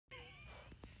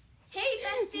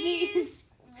Crazies!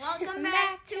 Welcome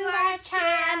back to our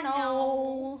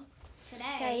channel.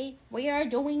 Today we are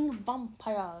doing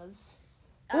vampires.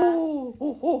 Since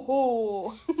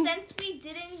we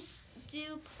didn't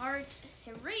do part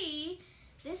 3,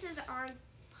 this is our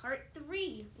part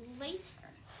 3 later.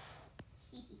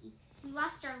 We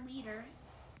lost our leader.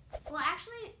 Well,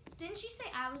 actually, didn't she say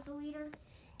I was the leader?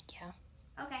 Yeah.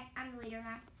 Okay, I'm the leader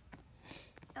now.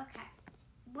 Okay.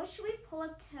 What should we pull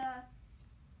up to,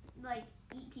 like,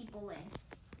 eat people in?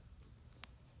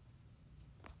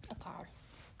 A car.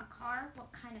 A car?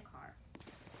 What kind of car?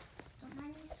 Don't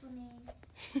mind me swimming.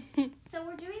 So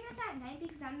we're doing this at night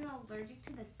because I'm allergic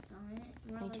to the sun.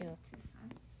 We're allergic to the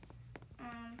sun.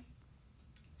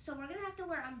 So we're gonna have to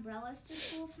wear umbrellas to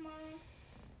school tomorrow.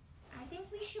 I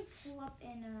think we should pull up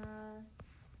in a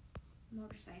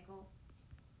motorcycle.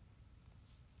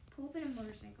 Pull up in a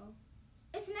motorcycle.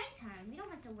 It's nighttime. We don't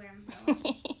have to wear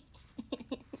umbrellas.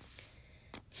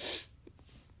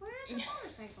 Where did the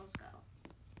motorcycles go?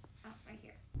 Oh, right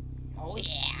here. Oh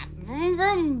yeah. Vroom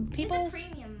vroom. People. The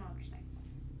premium motorcycle.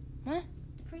 What?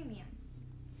 The premium.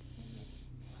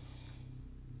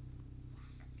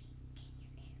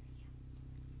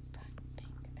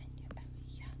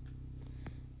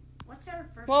 What's our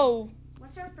first? Whoa.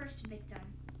 What's our first victim?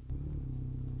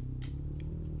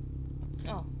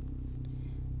 Oh.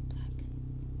 Black,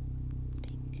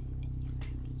 pink, in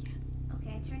your area.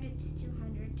 Okay, I turned it to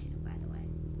 202, by the way.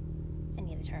 I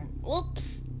need to turn.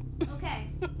 Oops. Okay,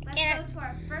 let's go to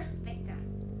our first victim.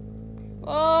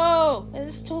 Whoa! This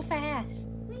is too fast.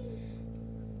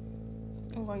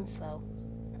 I'm going slow.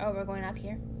 Oh, we're going up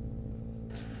here.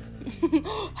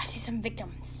 I see some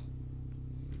victims.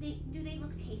 Do they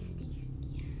look tasty?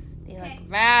 They look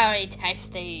very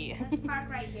tasty. Let's park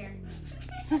right here.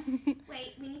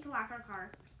 Wait, we need to lock our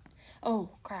car. Oh,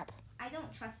 crap. I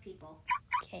don't trust people.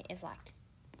 Okay, it's locked.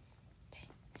 Okay.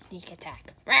 Sneak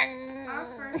attack. Our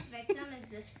first victim is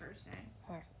this person.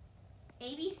 Where?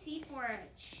 ABC for a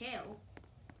chill.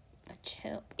 A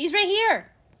chill. He's right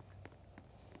here.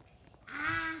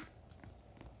 Ah!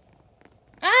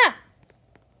 Ah!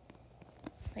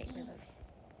 Wait, wait, wait.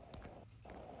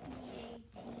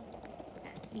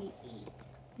 Eats.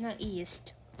 Not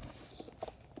east.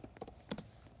 Eats.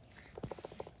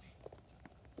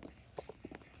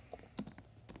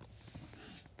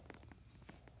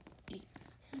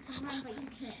 You can run, but you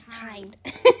can't hide.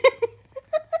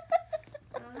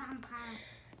 I'm a vampire.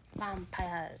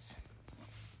 Vampires.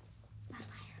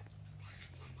 Vampire.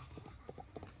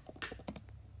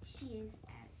 She's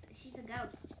a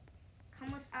ghost.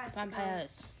 Come with us.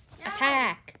 Vampires. No.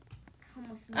 Attack. Come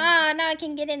with me. Oh, no, I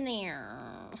can get in there.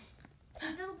 Do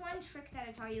the one trick that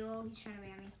I taught you. Oh, he's trying to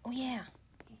ban me. Oh, yeah.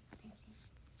 Okay.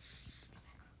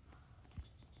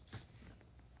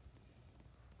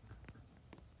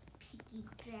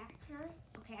 Piggybacker.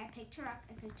 Okay, I picked her up.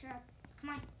 Come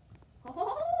on.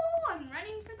 Oh, I'm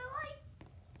running for the light.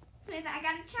 Samantha, I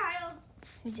got a child.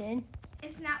 You did?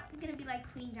 It's not going to be like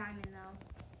Queen Diamond, though.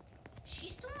 She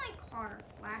stole my car.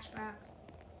 Flashback.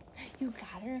 You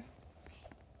got her?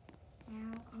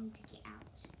 Now I need to get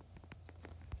out.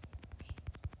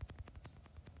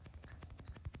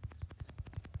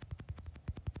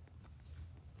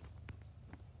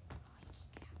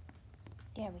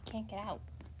 Yeah, we can't get out.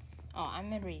 Oh,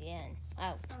 I'm already in.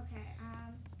 Out. Okay,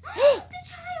 the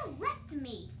child left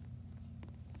me.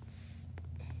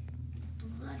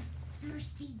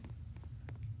 Bloodthirsty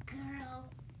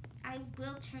girl. I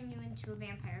will turn you into a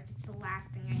vampire if it's the last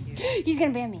thing I do. He's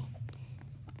gonna ban me.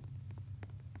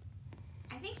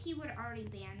 I think he would already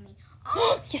ban me.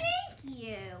 Oh, yes. Thank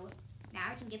you. Now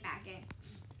I can get back in.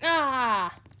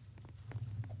 Ah!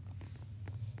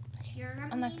 Okay.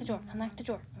 Unlock the door. Unlock the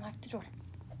door. Unlock the door.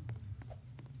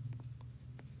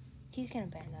 He's gonna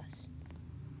ban us.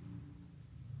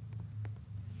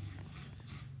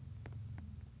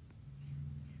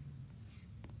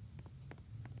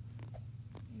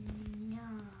 No.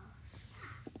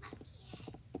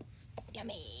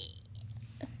 Yummy.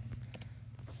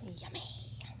 Yummy.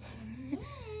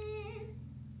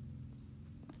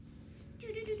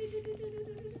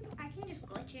 I can just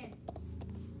glitch in.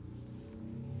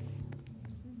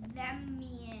 Let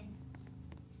me in.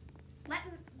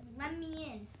 Let me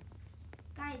in.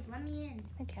 Guys, let me in.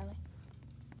 Hi, Kelly.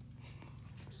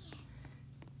 Let me in.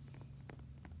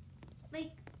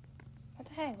 Like, What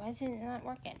the heck? Why is it not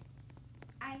working?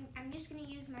 I'm just gonna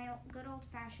use my good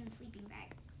old-fashioned sleeping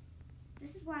bag.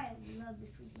 This is why I love the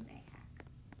sleeping bag hack.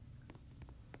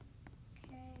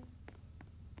 Okay.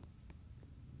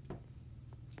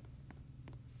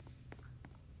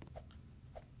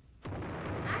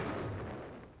 I just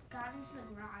got into the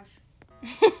garage.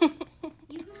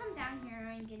 You can come down here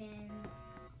and get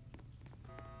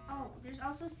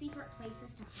also secret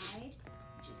places to hide,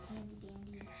 which is handy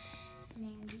dandy,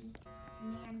 smandy,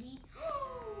 mandy.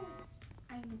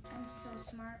 I'm so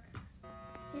smart.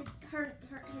 His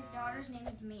daughter's name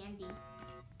is Mandy.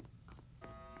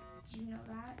 Did you know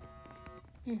that?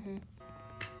 Mm-hmm.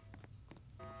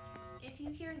 If you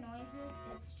hear noises,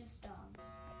 it's just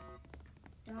dogs.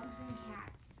 Dogs and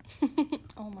cats.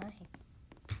 Oh my.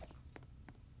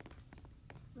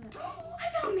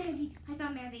 I found Mandy! I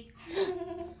found Mandy.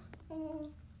 Oh.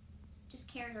 Just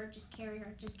carry her, just carry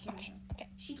her, just carry her. Okay.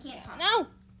 She can't talk. No!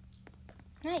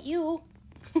 Not you.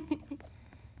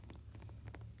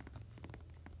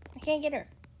 I can't get her.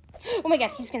 Oh my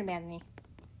god, he's gonna ban me.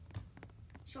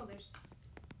 Shoulders.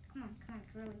 Come on,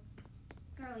 girly.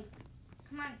 Girly,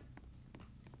 come on.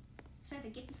 Samantha,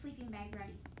 get the sleeping bag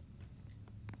ready.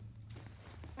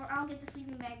 Or I'll get the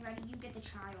sleeping bag ready, you get the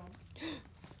child.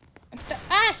 I'm stuck.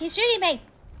 Ah, he's shooting me.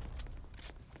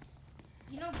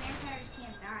 You know vampires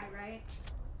can't die, right?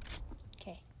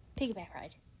 Okay, piggyback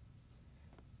ride.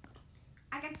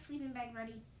 I got the sleeping bag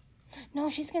ready. No,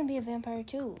 she's gonna be a vampire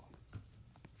too.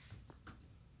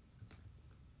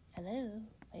 Hello?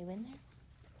 Are you in there?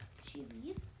 Did she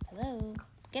leave? Hello?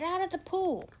 Get out of the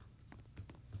pool.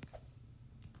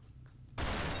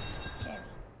 Jerry.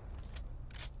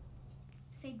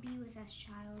 Say, be with us,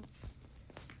 child.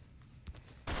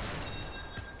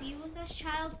 Be with us,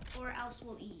 child, or else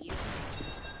we'll eat you.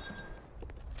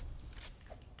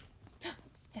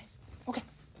 Yes. Okay.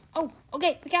 Oh,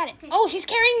 okay, we got it. Okay. Oh, she's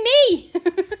carrying me.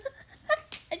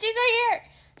 And she's right here.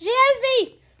 She has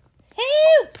me.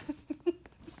 Help!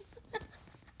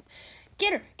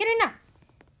 Get her now.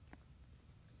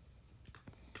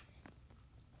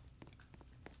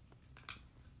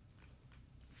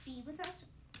 Be with us.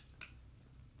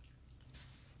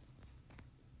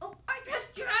 Oh, I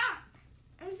just dropped.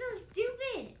 I'm so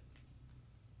stupid.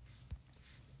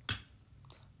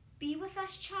 Be with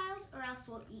us, child, or else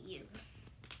we'll eat you.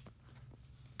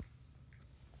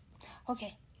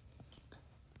 Okay.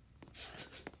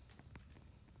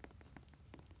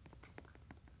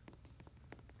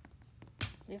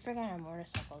 We forgot our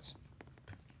motorcycles.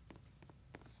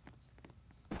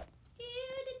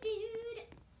 Dude.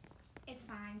 It's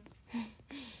fine.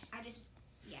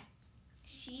 Yeah.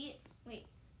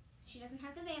 She doesn't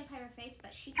have the vampire face,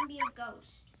 but she can be a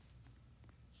ghost.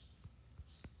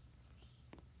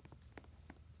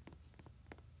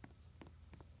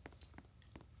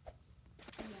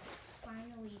 Yes,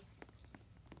 finally.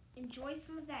 Enjoy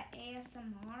some of that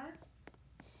ASMR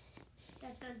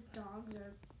that those dogs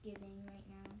are giving right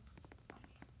now.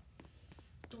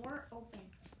 Door open.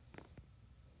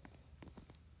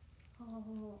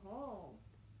 Oh.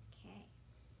 Okay.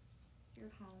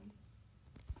 You're home.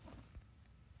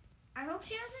 I hope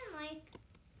she doesn't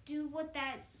do what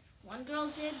that one girl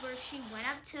did where she went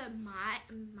up to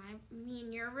me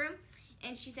in your room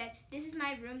and she said, "This is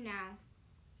my room now."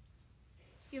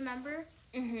 You remember?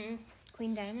 Mm-hmm.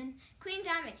 Queen Diamond? Queen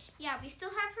Diamond. Yeah, we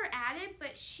still have her added,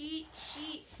 but she's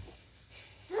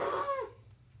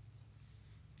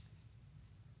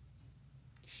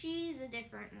a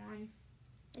different one,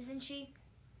 isn't she?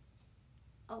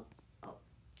 Oh.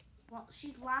 Well,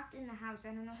 she's locked in the house. I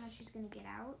don't know how she's gonna get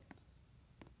out.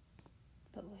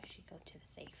 But will she go to the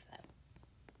safe, though?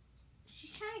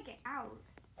 She's trying to get out.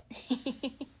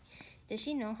 Does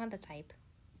she know how to type?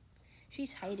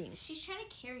 She's hiding. She's trying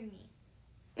to carry me.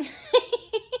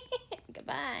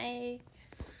 Goodbye.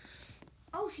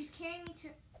 Oh, she's carrying me to...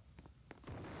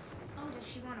 Oh, does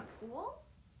she want a pool?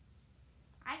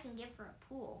 I can give her a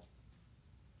pool.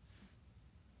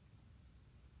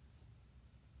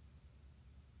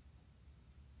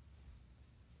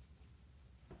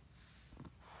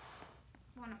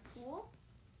 Want a pool?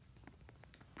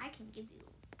 I can give you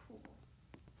a pool.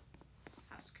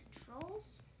 House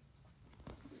controls.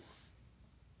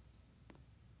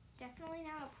 Definitely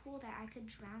not a pool that I could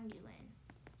drown you in.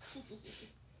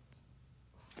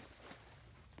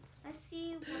 Let's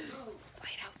see what...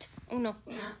 Slide out. Oh, no.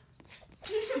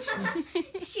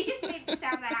 She just made the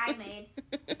sound that I made.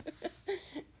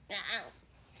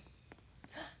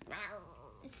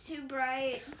 It's too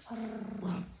bright.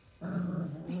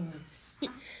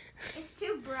 It's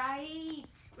too bright.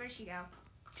 Where'd she go?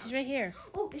 She's right here.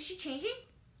 Oh, is she changing?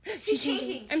 She's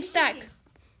changing. I'm She's stuck. changing.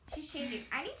 She's changing.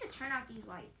 I need to turn off these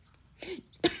lights.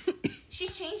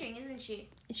 She's changing, isn't she?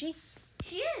 Is she?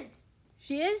 She is.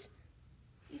 She is?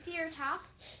 You see her top?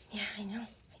 Yeah, I know.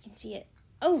 I can see it.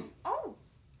 Oh. Oh,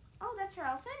 that's her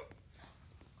outfit?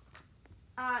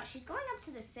 She's going up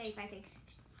to the safe, I think.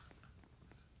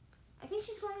 I think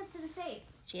she's going up to the safe.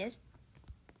 She is?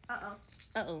 Uh-oh.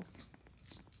 Uh-oh.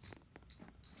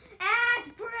 Ah,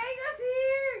 it's bright up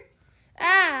here!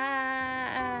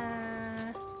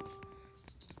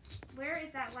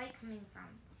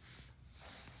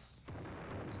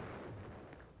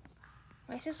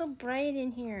 Why is it so bright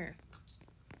in here?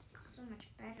 So much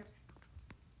better.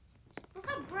 Look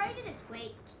how bright it is.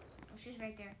 Wait. Oh, she's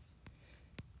right there.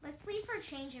 Let's leave for a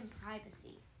change in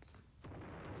privacy.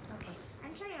 Okay.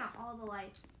 I'm turning out all the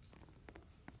lights.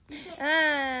 You can't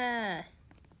Ah!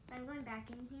 I'm going back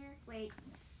in here. Wait.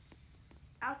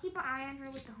 I'll keep an eye on her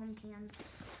with the home cams.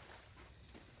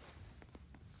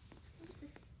 What does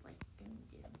this like thing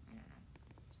do?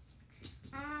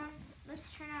 I don't know.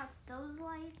 Let's turn out those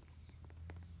lights.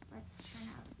 Let's turn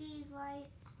out these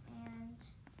lights, and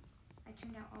I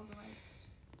turned out all the lights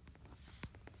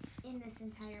in this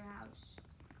entire house.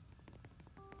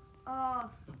 Oh.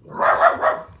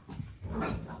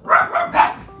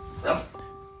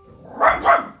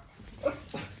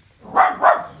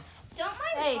 Don't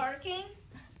mind Hey. barking.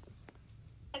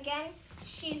 Again,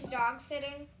 she's dog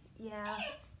sitting. Yeah.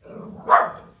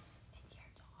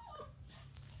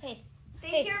 Hey. They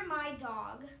Hey. hear my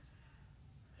dog.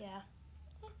 Yeah.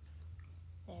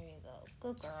 There you go.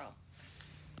 Good girl.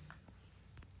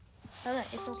 Oh,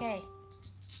 it's okay.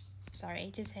 Sorry, I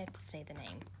just had to say the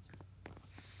name.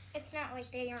 It's not like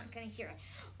they aren't gonna hear it.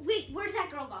 Wait, where'd that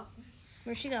girl go?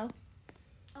 Where'd she go?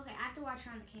 Okay, I have to watch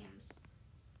her on the cams.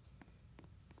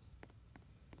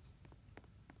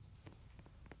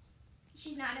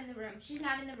 She's not in the room. She's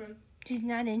not in the room. She's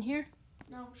not in here?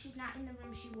 No, she's not in the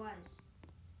room. She was.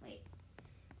 Wait.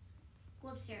 Go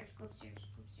upstairs. Go upstairs.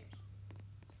 Go upstairs.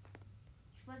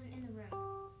 She wasn't in the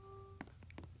room.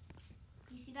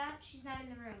 You see that? She's not in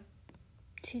the room.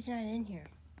 She's not in here.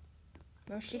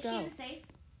 Where'd she Is go? she in the safe?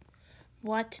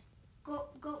 What? Go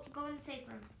in the safe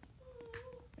room.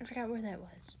 I forgot where that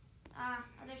was.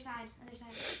 Other side. Other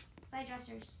side. By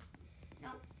dressers.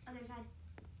 Nope. Other side.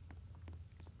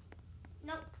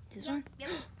 Nope. This Yep, one? Yep.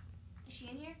 Is she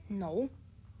in here? No.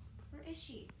 Where is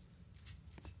she?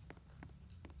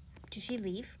 Did she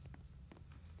leave?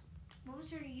 What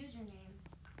was her username?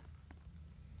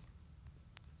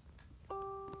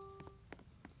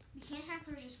 We can't have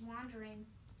her just wandering.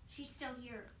 She's still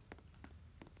here.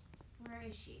 Where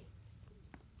is she?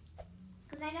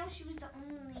 Because I know she was the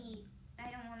only.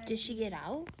 I don't want to. Did she get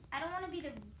out? I don't want to be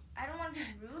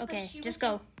rude. Okay, but she just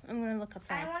was go. I'm gonna look I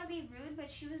outside. don't want to be rude, but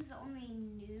she was the only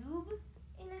noob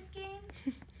in this game.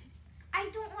 I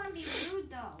don't want to be rude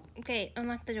though. Okay,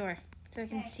 unlock the door so I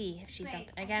can Okay, see if she's Wait, out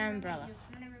there. I got can an roommate umbrella. you.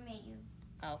 I'm gonna roommate you.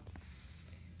 Oh.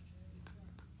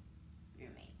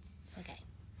 Roommate. Okay.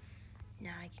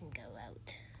 Now I can go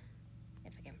out.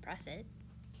 If I can press it.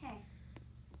 Okay.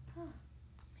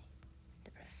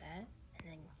 To press that.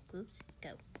 And then oops, go.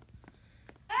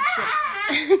 Ah!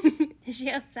 Is she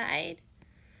outside?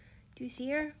 Do you see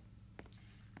her?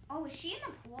 Oh, is she in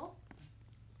the pool?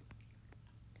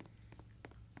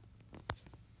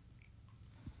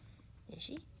 Is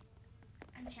she?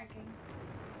 I'm checking.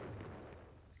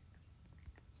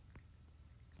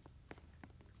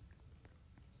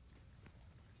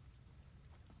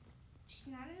 She's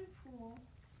not in the pool.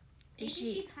 Maybe Is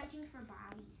she? she's hunting for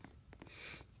bodies.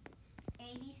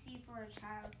 ABC for a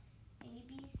child.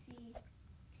 ABC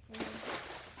for.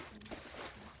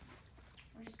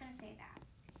 We're just gonna say that.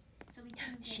 So we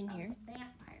can Is get she a here?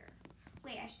 vampire.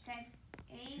 Wait, I should say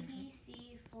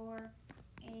ABC for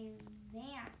a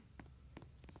vampire.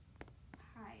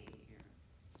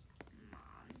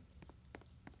 Mom.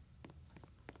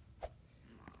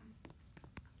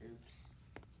 Oops.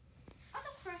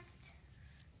 Autocorrect.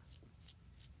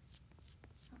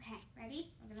 Okay,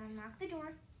 ready? We're gonna unlock the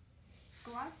door.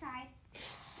 Go outside.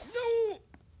 No!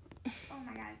 Oh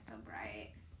my god, it's so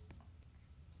bright.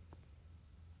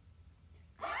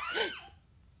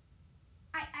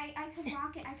 I could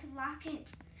lock it. I could lock it.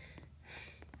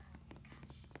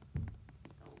 Oh my gosh.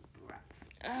 So bright.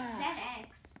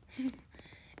 ZX.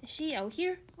 Is she out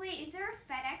here? Wait, is there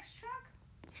a FedEx truck?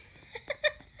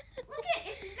 Look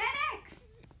it,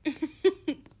 it's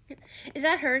ZX. Is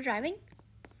that her driving?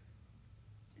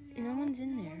 No, No one's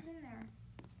in no there. one's in there.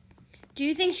 Do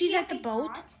you think Is she's she at the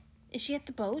boat? yacht? Is she at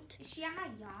the boat? Is she at my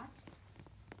yacht?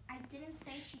 I didn't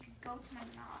say she could go to my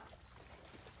yacht.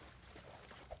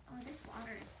 Oh, this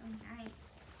water is so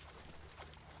nice.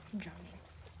 I'm drowning.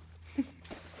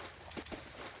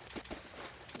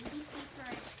 ABC for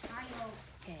a child.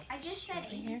 Okay. I just said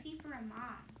ABC for a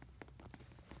mom.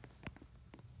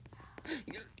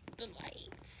 The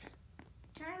lights.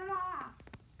 Turn them off.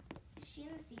 Is she in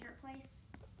the secret place?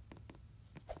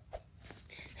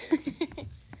 I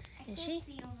Is can't she?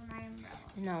 see over my umbrella.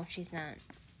 No, she's not.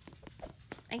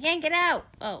 I can't get out.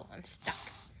 Oh, I'm stuck.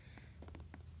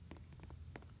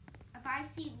 If I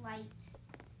see light.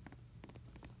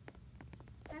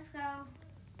 Let's go.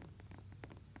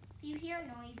 If you hear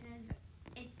noises,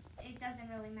 it doesn't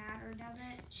really matter, does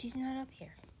it? She's not up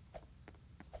here.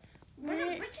 We're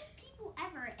the richest people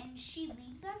ever, and she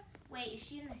leaves us? Wait, is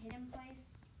she in the hidden place?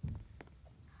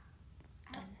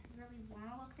 I don't really want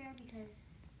to look there because...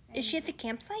 Is she at the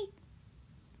campsite?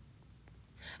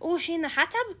 Oh, is she in the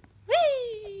hot tub?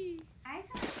 Whee! I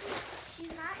thought she's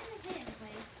not in the hidden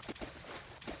place.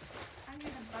 Under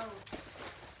the boat.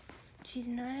 She's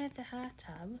not at the hot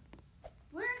tub.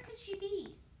 Where could she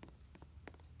be?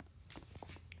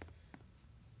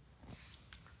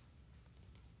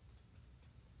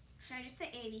 Should I just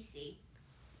say ABC?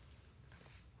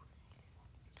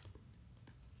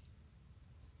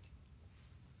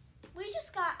 We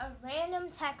just got a random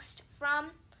text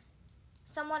from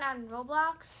someone on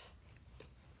Roblox.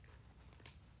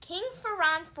 King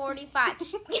Ferran 45.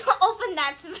 Open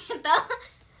that, Samantha.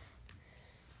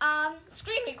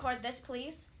 Screen record this,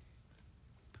 please.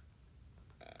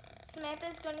 Samantha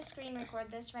is going to screen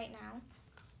record this right now.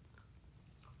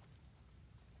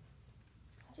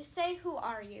 Just say, who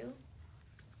are you?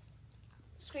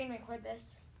 Screen record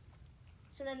this.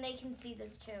 So then they can see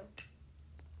this too.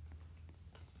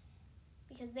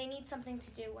 Because they need something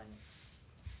to do when...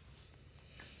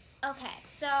 Okay,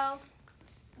 so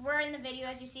we're in the video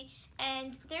as you see.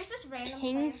 And there's this random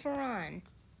King player. Ferran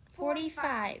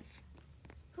 45.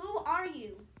 Who are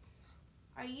you?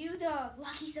 Are you the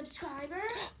lucky subscriber?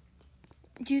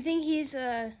 Do you think he's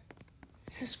the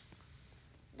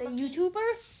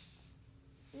YouTuber?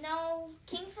 No,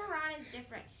 King Ferran is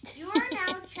different. You are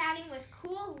now chatting with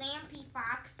Cool Lampy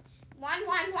Fox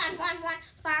 11111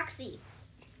 Foxy.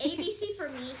 ABC for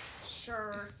me?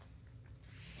 Sure.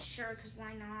 Sure, because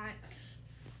why not?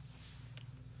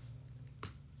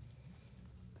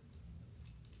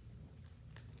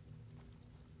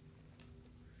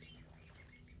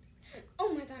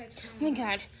 Oh my god, it's Oh my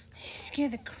god, you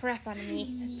scared the crap out of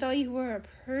me. I thought you were a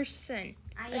person.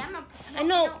 I am a...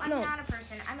 No, I'm no. not a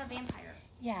person. I'm a vampire.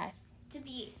 Yeah. To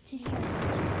be... He's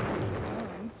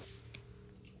on.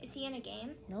 Is he in a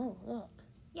game? No, look.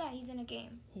 Yeah, he's in a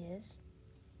game. He is.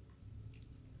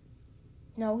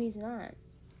 No, he's not.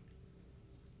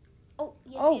 Oh,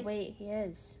 yes, Oh, he is. wait, he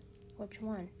is. Which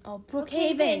one? Oh,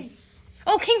 Brookhaven. Brookhaven.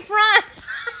 Oh, King Ferran.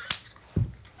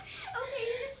 Okay,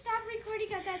 you can stop recording.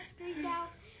 Got that screen down.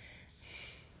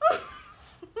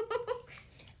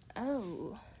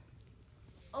 Oh.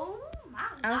 Oh my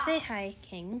god. I'll say hi,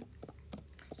 King.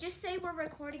 Just say we're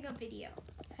recording a video.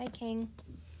 Hi, King.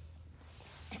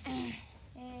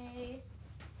 Hey.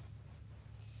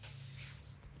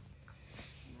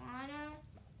 Wanna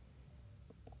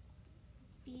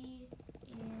be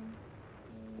in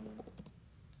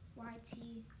a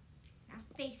YT now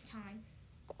FaceTime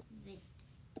vid.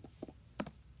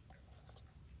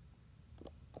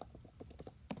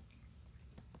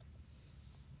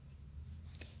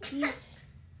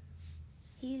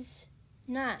 He's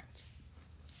not.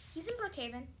 He's in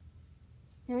Brookhaven.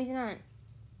 No, he's not.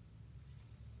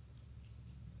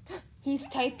 He's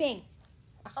typing.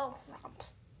 Oh,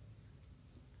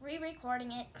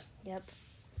 re-recording it. Yep.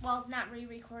 Well, not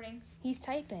re-recording. He's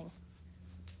typing.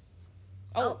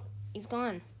 Oh, he's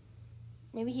gone.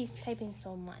 Maybe he's typing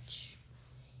so much.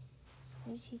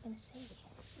 What is he gonna say?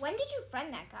 When did you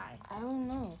friend that guy? I don't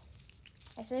know.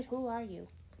 I said, who are you?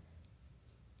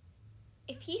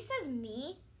 If he says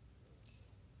me,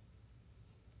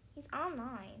 he's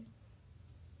online.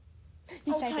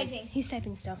 He's typing. He's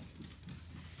typing stuff.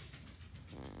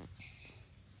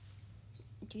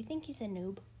 Do you think he's a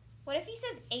noob? What if he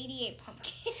says 88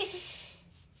 pumpkin?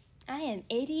 I am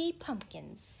 88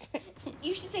 pumpkins.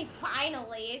 You should say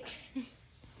finally.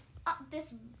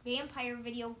 This vampire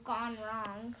video gone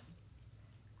wrong.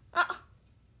 What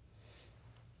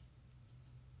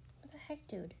the heck,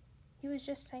 dude? He was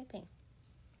just typing.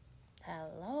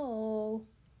 Hello?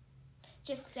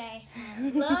 Just say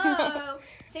hello.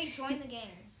 Say join the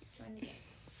game. Join the game.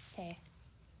 Okay.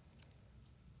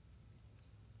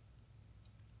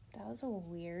 That was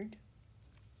weird.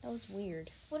 That was weird.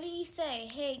 What did he say?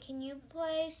 Hey, can you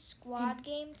play squad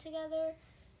game together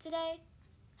today?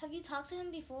 Have you talked to him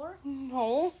before?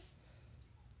 No.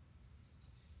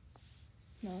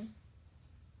 No.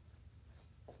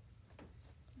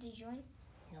 Did you join?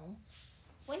 No.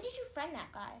 When did you friend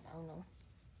that guy? I don't know.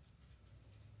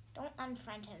 Don't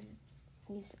unfriend him.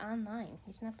 He's online.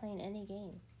 He's not playing any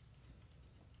game.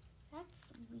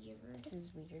 That's weird. This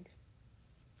is weird.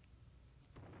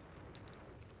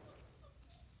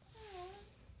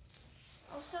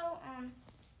 Also,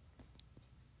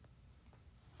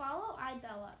 follow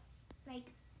iBella.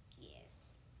 Like, yes.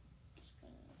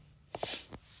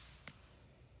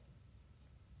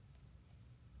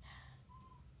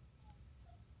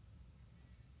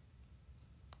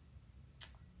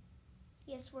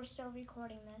 notice we're still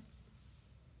recording this.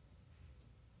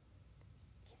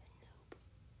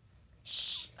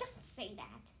 Shh! Don't say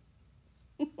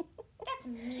that. That's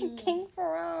mean. King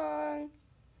Farong.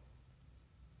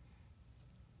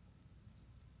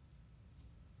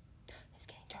 It's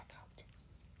getting dark out.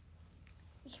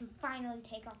 We can finally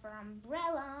take off our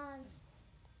umbrellas.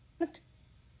 What?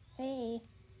 Hey.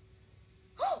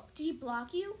 Oh, did he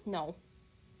block you? No.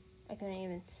 I couldn't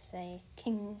even say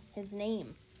his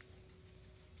name.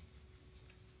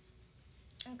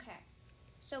 Okay.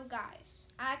 So, guys,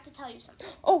 I have to tell you something.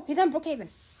 Oh, he's on Brookhaven.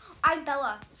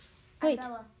 Bella. Wait.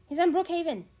 Bella. He's on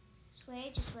Brookhaven. Just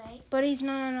wait, just wait. But he's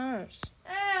not on ours.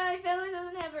 Bella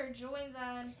doesn't have her joins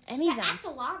on. Emmy's She's on.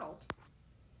 Axolotl.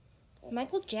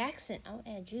 Michael Jackson. I'll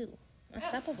add you.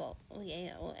 Acceptable. Oh,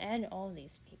 yeah. We'll add all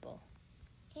these people.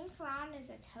 King Faron is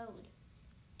a toad.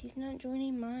 He's not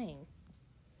joining mine.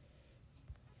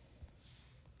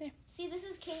 See, this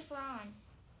is King Faron.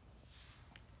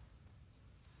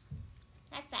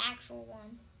 That's the actual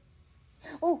one.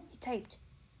 Oh, he typed.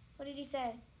 What did he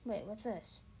say? Wait, what's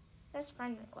this? That's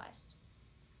friend request.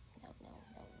 No.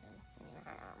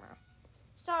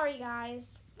 Sorry,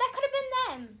 guys. That could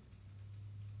have been them.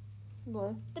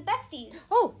 What? The besties.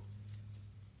 Oh,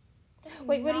 That's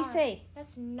wait, what did he Naruto. say?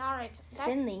 That's Naruto.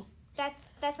 Finley.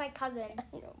 That's my cousin.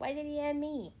 Why did he add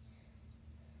me?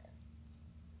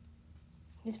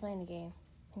 He's playing a game.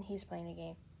 And he's playing a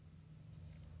game.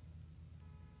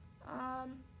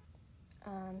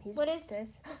 He's What is-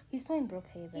 this? He's playing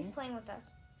Brookhaven. He's playing with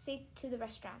us. See, to the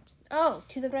restaurant. Oh,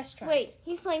 to the restaurant. Wait,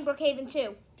 he's playing Brookhaven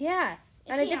too. Yeah.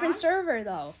 Is On a he different on? server,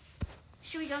 though.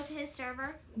 Should we go to his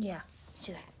server? Yeah.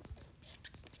 Do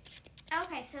that.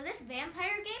 Okay, so this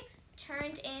vampire game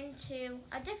turned into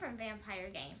a different vampire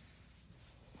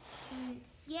game.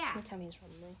 Yeah. My tummy's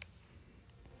rumbling.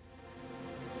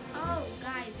 Oh,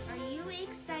 guys, are you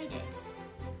excited?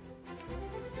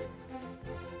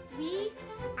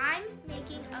 I'm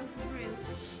making a group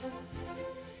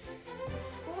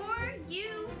for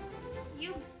you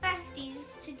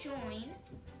besties to join.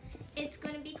 It's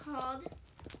going to be called,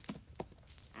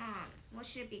 what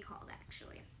should it be called,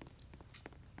 actually?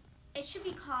 It should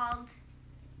be called,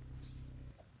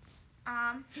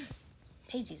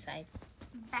 Hazy side.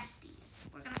 Besties.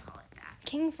 We're going to call it that.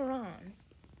 King Faron.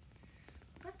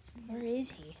 Let's Where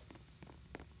is he?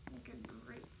 make a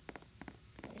group.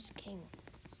 Where's King?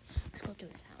 Let's go to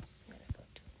his house. We're gonna go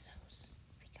to his house.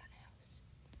 We got a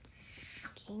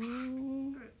house.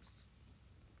 King. Groups.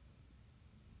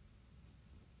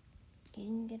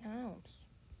 King get house.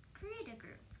 Create a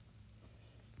group.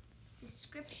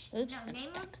 Description. Oops, No, I'm name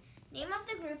stuck. name of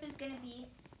the group is going to be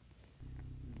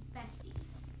Besties.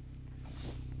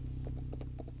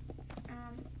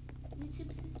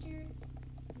 YouTube sister.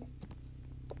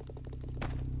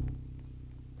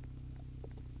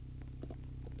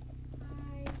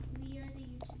 Hi, we are the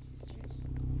YouTube sisters.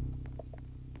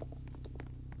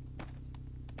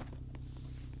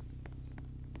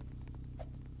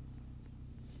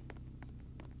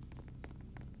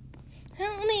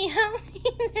 Help me, help me.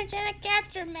 They're trying to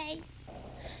capture me.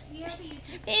 We are the YouTube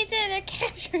sisters. They said they're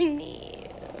capturing me.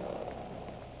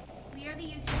 We are the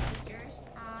YouTube sisters.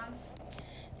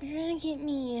 They're trying to get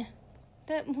me.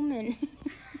 That woman.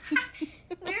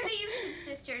 We're the YouTube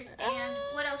sisters, and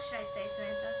what else should I say,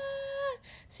 Samantha?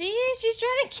 See, she's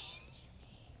trying to get me.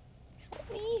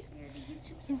 Help me. We're the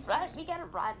YouTube sisters. Run, we gotta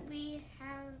run. We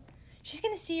have. She's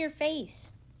gonna see your face.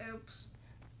 Oops.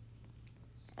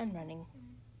 I'm running.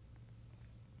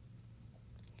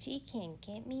 She can't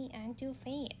get me onto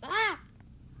face. Ah!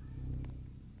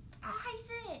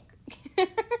 Isaac!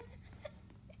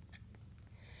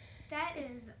 That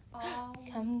is all.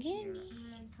 Come get here. me.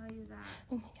 I'm gonna tell you that.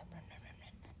 Oh my god,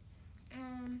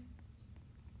 run.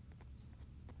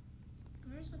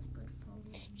 Where's a good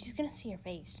photo? She's gonna see your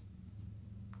face.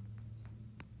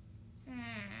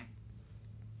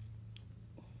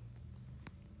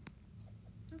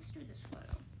 Let's do this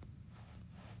photo.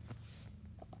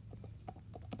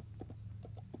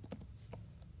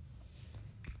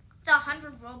 It's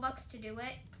 100 Robux to do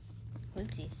it.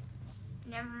 Whoopsies.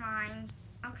 Never mind.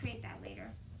 I'll create that later.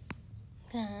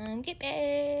 Come get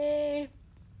me.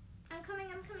 I'm coming,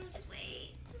 just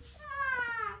wait.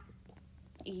 Ah!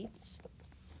 Eats.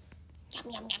 Yum,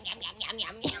 yum, yum, yum, yum, yum,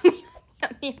 yum,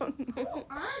 yum, yum, Who yum.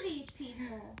 are these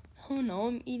people? Oh no,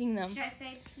 I'm eating them. Should I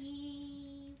say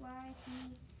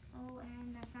Python?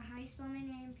 That's not how you spell my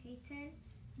name, Peyton.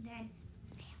 Then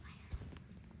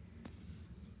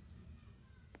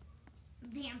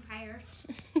vampire.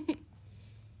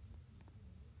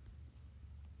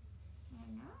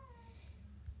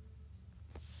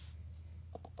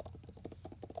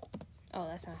 Oh,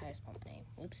 that's not how you spell my name.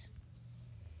 Whoops.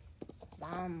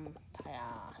 Vampire.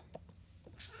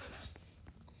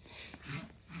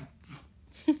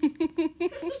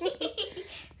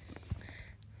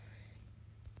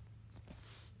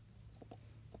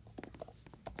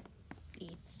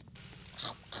 Eats.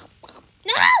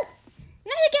 No!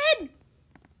 Not again!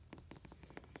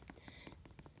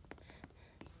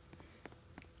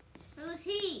 Who's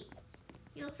he?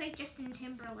 He looks like Justin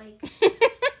Timberlake.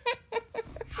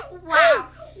 Wow.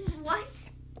 What?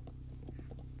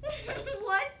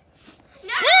 What?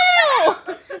 No!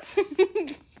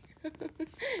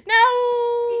 No!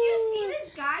 Did you see this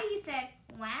guy? He said,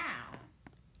 wow.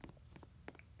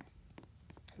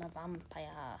 I'm a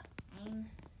vampire. I'm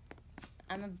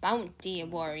I'm a bounty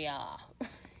warrior.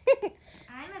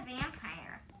 a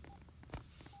vampire.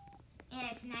 And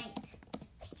it's night. So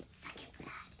I can suck your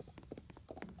blood.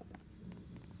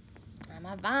 I'm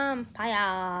a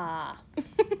vampire.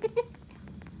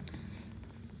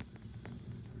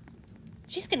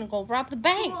 She's gonna go rob the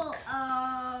bank. Cool.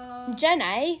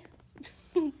 Jenny.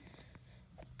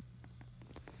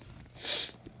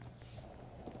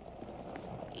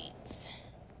 Eats.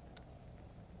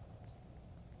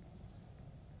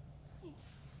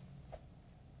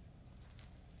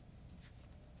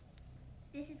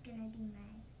 This is gonna be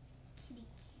my kitty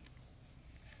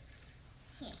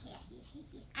cat.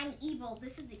 I'm evil.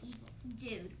 This is the evil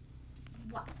dude.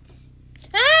 What?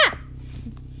 Ah!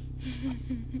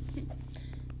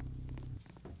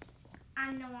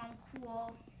 I know I'm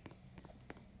cool.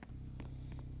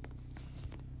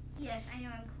 Yes, I know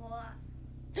I'm cool.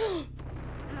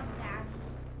 I'm a baddie.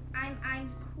 I'm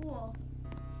cool.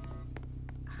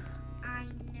 I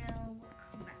know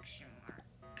correction mark.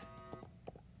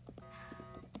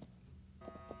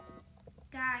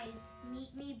 Guys,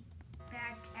 meet me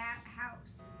back at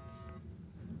house.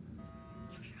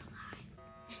 If you're alive.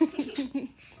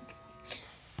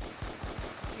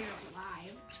 You're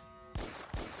alive.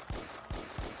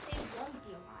 They won't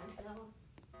be alive though.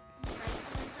 Right,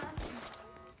 Samantha?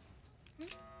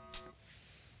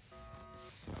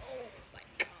 Oh my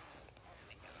god,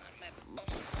 my bum.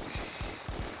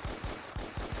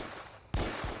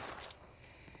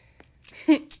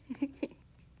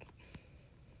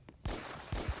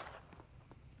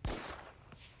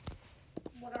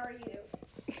 What are you?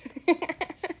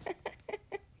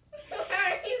 What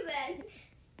are you then?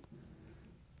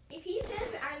 If he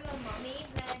says I'm a mummy,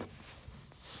 then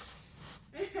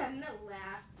I'm gonna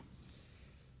laugh.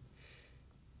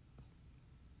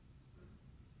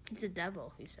 He's a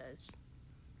devil, he says.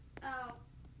 Oh,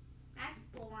 that's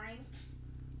boring.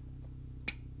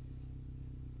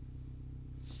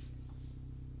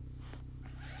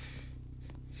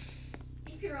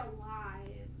 If you're alive.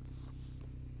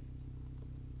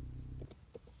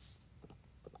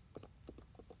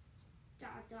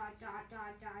 Dot, dot, dot,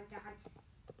 dot, dot, dot.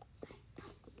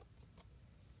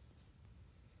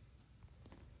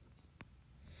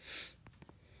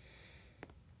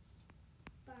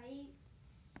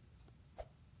 Bites.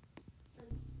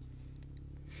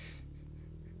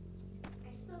 I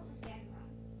spelled again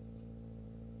wrong.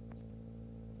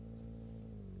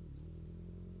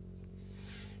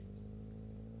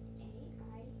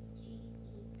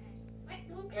 A-I-G-E-N. Wait,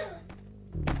 don't do it.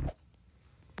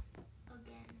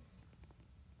 Again.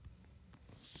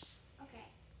 Okay.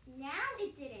 Now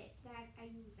it did it that I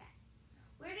used that.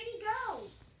 Where did he go?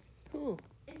 Ooh,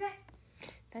 Is that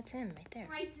that's him right there.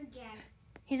 Bites again?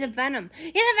 He's a venom.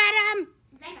 He's a venom!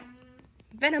 Venom.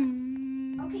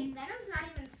 Venom. Okay, Venom's not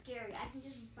even scary. I can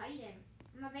just bite him.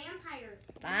 I'm a vampire.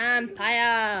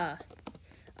 Vampire.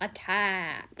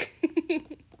 Attack.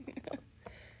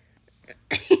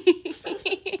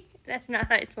 That's not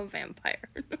how I spell vampire.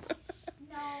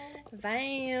 No.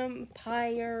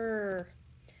 Vampire.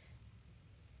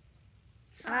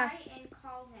 Try and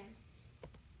call him.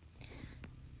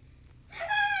 Ah,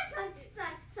 son,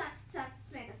 Samantha,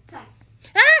 son.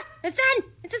 Ah! The sun!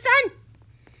 It's the sun!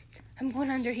 I'm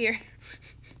going under here.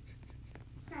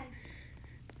 Son.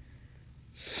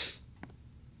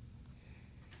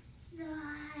 Son.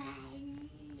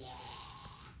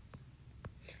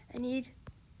 I need...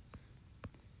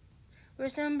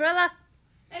 Where's the umbrella?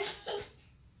 I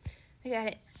got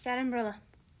it. Got umbrella.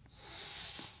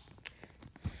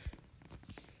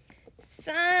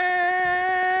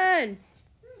 Sun!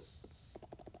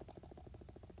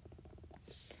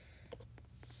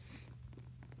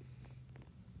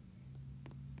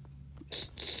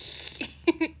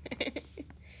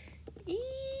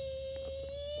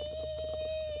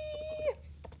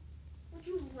 What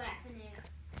you laughing at?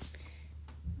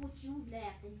 What you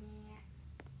laughing at?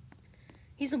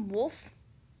 He's a wolf?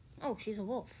 Oh, she's a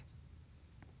wolf.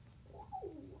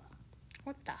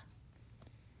 What the?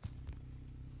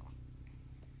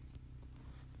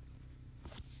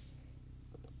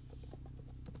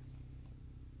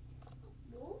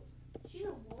 Wolf? She's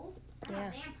a wolf? I'm Yeah.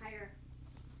 a vampire.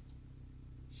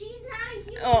 She's not a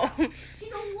human. Oh.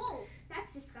 She's a wolf.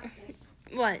 That's disgusting.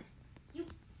 What?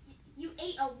 You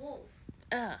ate a wolf.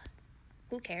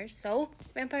 Who cares? So,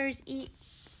 vampires eat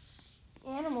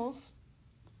animals.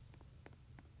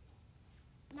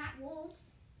 Not wolves.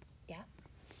 Yeah.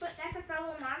 But that's a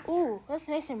fellow monster. Ooh, that's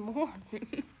nice and warm.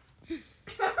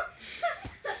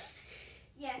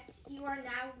 Yes, you are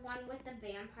now one with the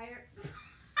vampire.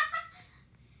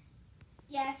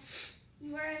 Yes,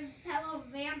 you are a fellow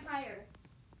vampire.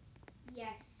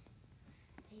 Yes,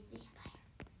 a vampire.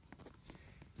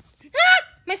 Ah!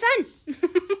 My son!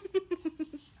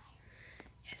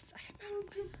 Yes, I am.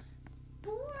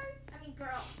 Boy, I mean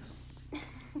girl.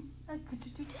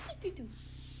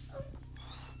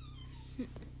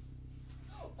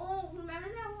 Oh, remember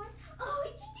that one?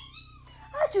 Oh,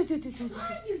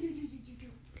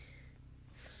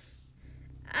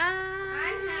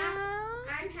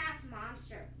 I'm half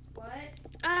monster. What?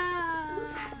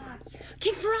 Who's half monster?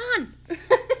 King Ferran!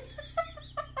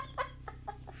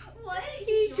 What?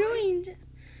 He joined.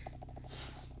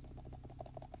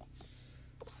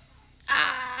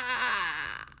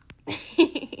 Ah!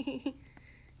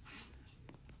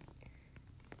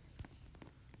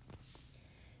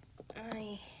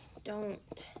 I don't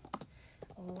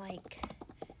like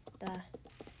the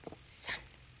sun.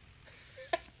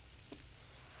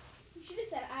 You should have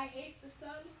said, I hate the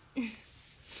sun.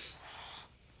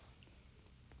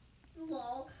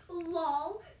 Lol.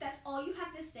 Lol. That's all you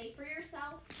have to say for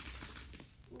yourself?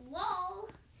 Lol.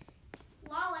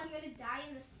 Lol, I'm gonna die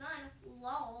in the sun.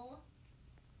 Lol.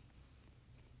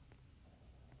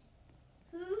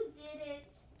 Who did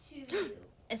it to you?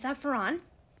 Is that Ferran?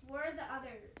 Where are the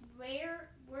others? Where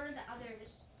were the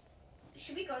others?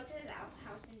 Should we go to his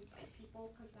house and invite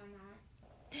people? Because why not?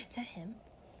 Is that him?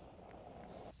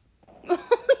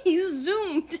 He's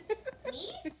zoomed. Me?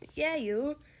 Yeah,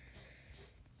 you.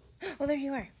 Oh, there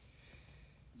you are.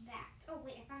 That. Oh,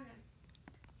 wait, I found them.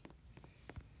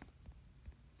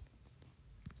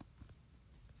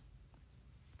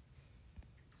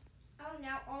 Oh,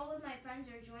 now all of my friends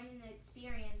are joining the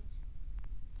experience.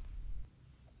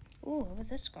 Ooh, what was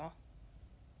this girl?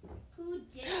 Who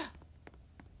did it?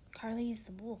 Carly's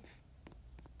the wolf.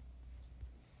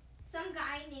 Some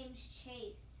guy named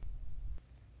Chase.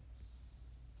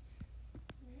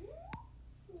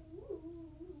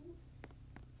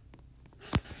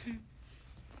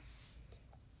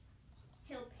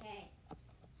 He'll pay.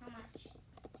 How much?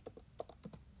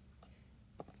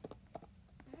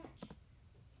 How much?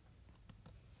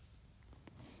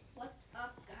 What's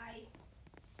up, guy?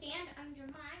 Stand under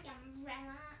my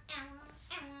umbrella.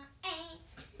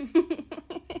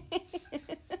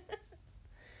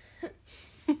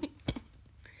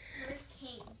 Where's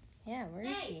King? Yeah, where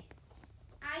is Hey. he?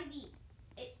 Ivy.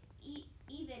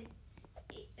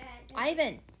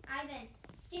 Ivan. Ivan.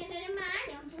 Stand under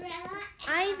my umbrella.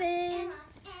 Ivan. Ella,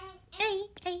 Hey,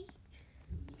 hey. You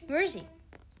can Where is he? stand.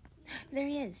 There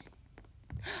he is.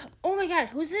 Oh my god,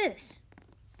 who's this?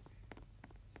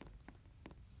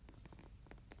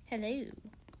 Hello.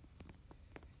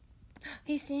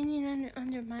 He's standing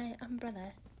under my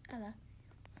umbrella. Ella.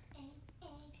 You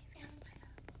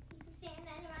can stand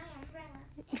under my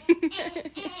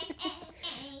umbrella.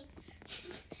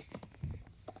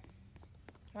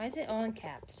 Why is it all in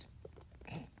caps?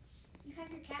 You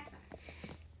have your caps on.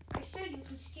 I said you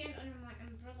can stand under my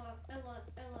umbrella. Ella,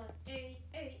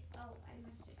 A. Oh, I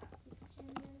messed it up. You can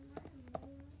stand under my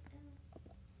umbrella.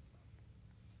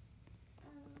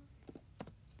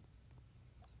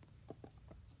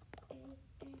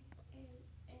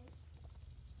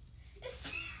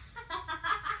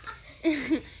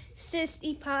 Sis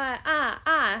ipa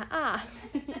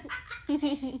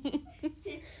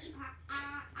Sis,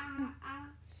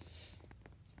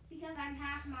 because I'm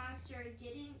half monster, it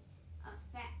didn't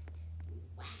affect.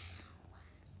 Wow.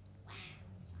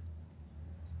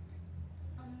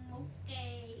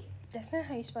 Okay. That's not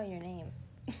how you spell your name.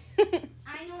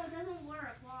 I know it doesn't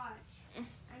work. Watch.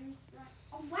 I'm just like,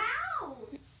 oh wow.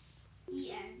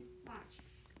 EN. Watch.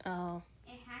 Oh.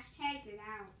 It hashtags it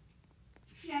out.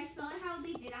 Should I spell it how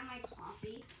they did on my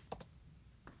coffee?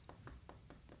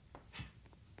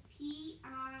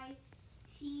 Piton.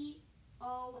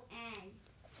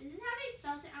 This is how they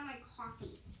spelled it on my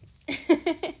coffee.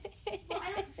 Well, I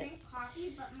don't drink coffee,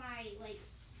 but my,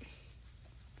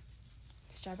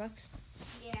 Starbucks?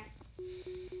 yeah.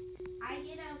 I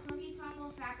get a cookie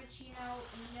crumble frappuccino,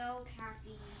 no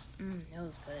caffeine. That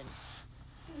was good.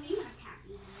 Well, you have caffeine.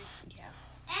 being it. Yeah.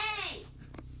 Hey!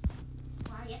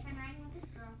 Well, yes, I'm riding with this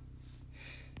girl.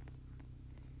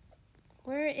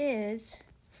 Where is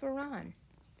Ferran?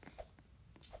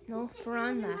 No,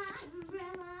 Ferran left.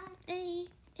 Hey,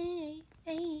 hey,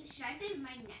 hey. Should I say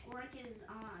my network is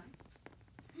on?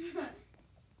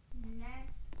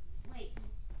 Wait.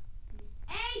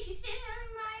 Hey, she's standing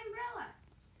under my umbrella.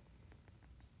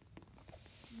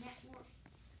 Network.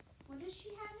 What does she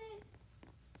have it?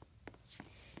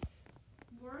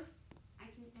 Worth. I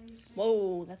can understand.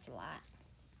 Whoa, that's a lot.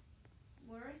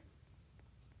 Worth.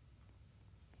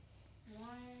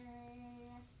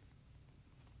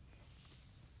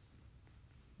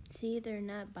 See, they're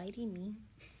not biting me.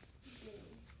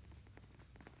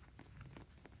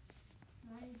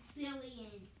 1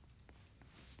 billion.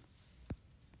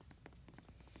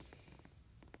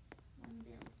 1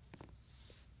 bill.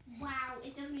 Wow,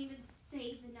 it doesn't even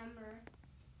say the number.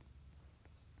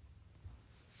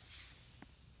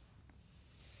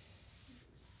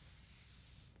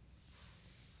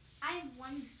 I have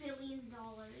 $1 billion.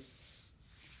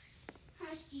 How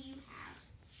much do you have?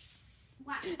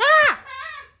 What? Ah!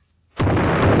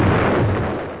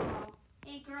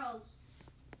 Hey girls.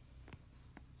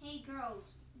 Hey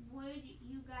girls. Would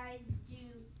you guys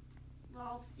do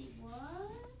lol see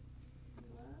what?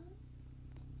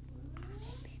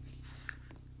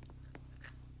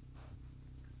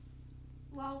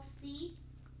 Lol see?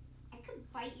 I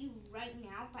could bite you right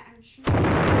now, but I'm choosing.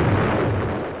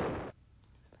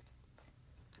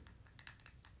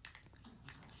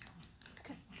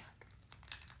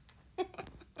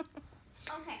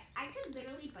 Okay, I could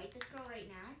literally bite this girl right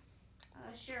now.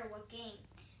 Sure, what game?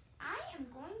 I am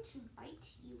going to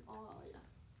bite you all.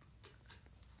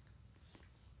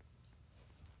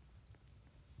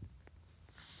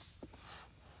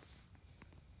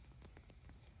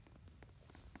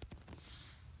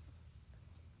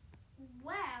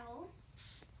 Well,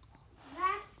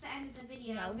 that's the end of the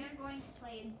video. No. They're going to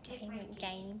play a different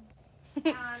game.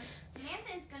 game.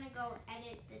 Samantha is going to go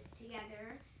edit this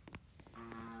together.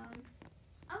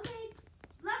 Okay.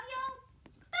 Love y'all.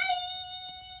 Bye.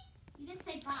 You didn't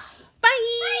say bye.